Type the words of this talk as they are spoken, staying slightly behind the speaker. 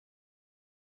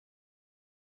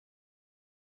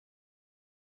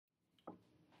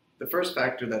The first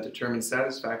factor that determines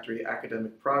satisfactory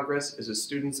academic progress is a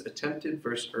student's attempted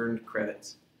versus earned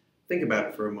credits. Think about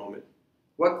it for a moment.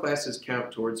 What classes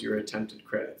count towards your attempted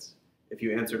credits? If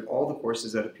you answered all the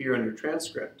courses that appear on your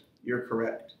transcript, you're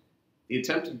correct. The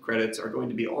attempted credits are going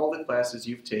to be all the classes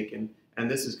you've taken,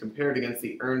 and this is compared against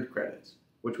the earned credits,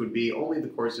 which would be only the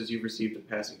courses you've received a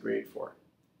passing grade for.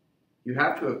 You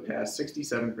have to have passed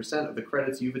 67% of the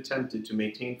credits you've attempted to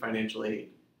maintain financial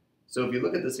aid. So if you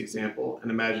look at this example and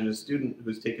imagine a student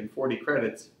who's taken 40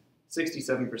 credits,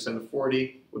 67% of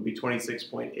 40 would be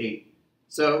 26.8.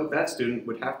 So that student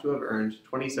would have to have earned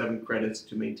 27 credits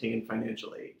to maintain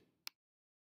financial aid.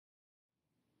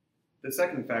 The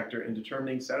second factor in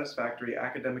determining satisfactory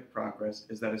academic progress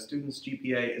is that a student's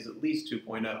GPA is at least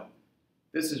 2.0.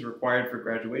 This is required for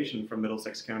graduation from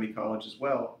Middlesex County College as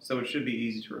well, so it should be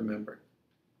easy to remember.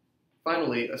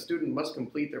 Finally, a student must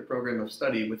complete their program of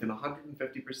study within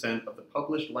 150% of the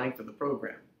published length of the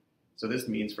program. So this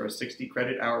means for a 60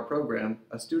 credit hour program,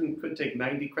 a student could take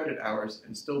 90 credit hours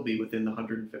and still be within the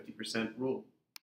 150% rule.